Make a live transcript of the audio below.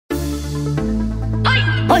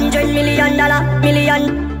$100 million,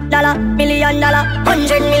 $100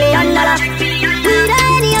 million. We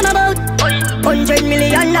don't hear about $100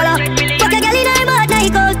 million. Fuck a girl in her mouth,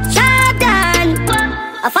 night out, sharp down.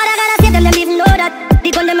 A father gotta save them even know that.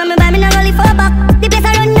 The gun them on me buy me not only for back. The place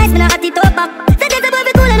I run nice, me not got it up back. Say this above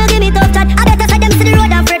it cool and no give me tough chat. I better side them to the road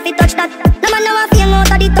and afraid fi touch that. No man know a feel out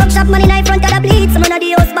of the top shop. Money in front of the bleed, some of the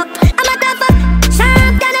house back. I'm a tough fuck,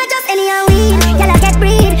 sharp down or just any and weed. Y'all get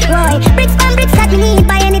breed, Roy. Bricks from bricks that me need,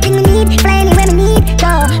 buy anything me need, fly anywhere me need.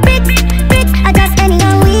 Go bricks, I just any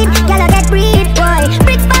and weed. Y'all get breed, Roy.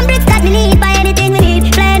 Bricks from bricks that me need, buy anything me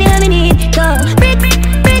need, fly anywhere me need. Go bricks.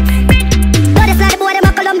 Go this like the boy them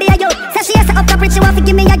a Columbia yo. Say she has to up top rich, she want to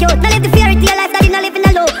give me a yo. Now live the fairy tale life that in a living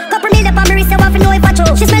a low. Couple million on me wrist, I want to know if I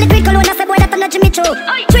true. She smell the creek cologne, I say boy that I'm not Jimmy Choo.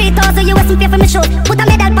 3,000 US and pay for me shoes. Put a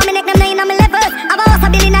medal for me neck, them 9 on me levels. Have a house a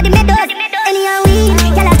billion at the meadows. Any and weed,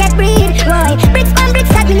 y'all get breed, Roy. Bricks from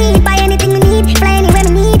bricks that me need, buy anything me need, fly anywhere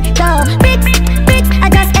me need. Go bricks,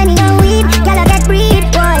 I just any and weed, y'all get breed,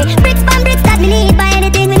 Roy. Bricks from bricks that me need, buy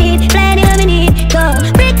anything me need, fly anywhere me need. Go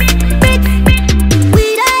bricks. We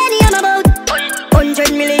don't hear about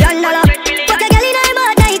 $100 million. Fuck a girl in her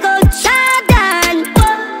mouth, night out, sharp down.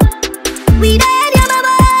 We don't hear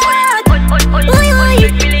about fuck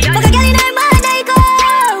a girl in her mouth, night out.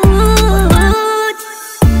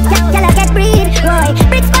 Y'all get breed, Roy.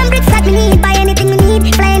 Bricks from bricks that me need, buy anything me need,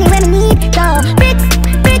 fly anywhere me need. Go bricks,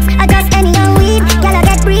 I just any and weed. Y'all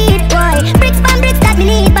get breed, Roy. Bricks from bricks that me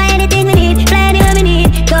need, buy anything me need, fly anywhere me need.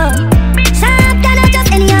 Go sharp down or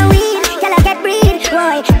just any and weed. Y'all get breed,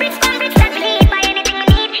 Roy. Bricks from bricks that me need, buy anything me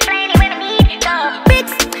need, fly anywhere me need. Go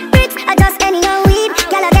bricks, I just any and weed.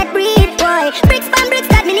 Y'all get breed, Roy. Bricks from bricks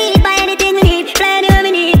that me need, buy anything me need, fly anywhere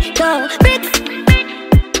me need. Go bricks.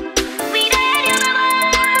 We don't hear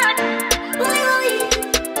about.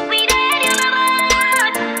 We don't hear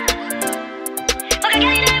about. Fuck a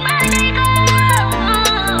girl in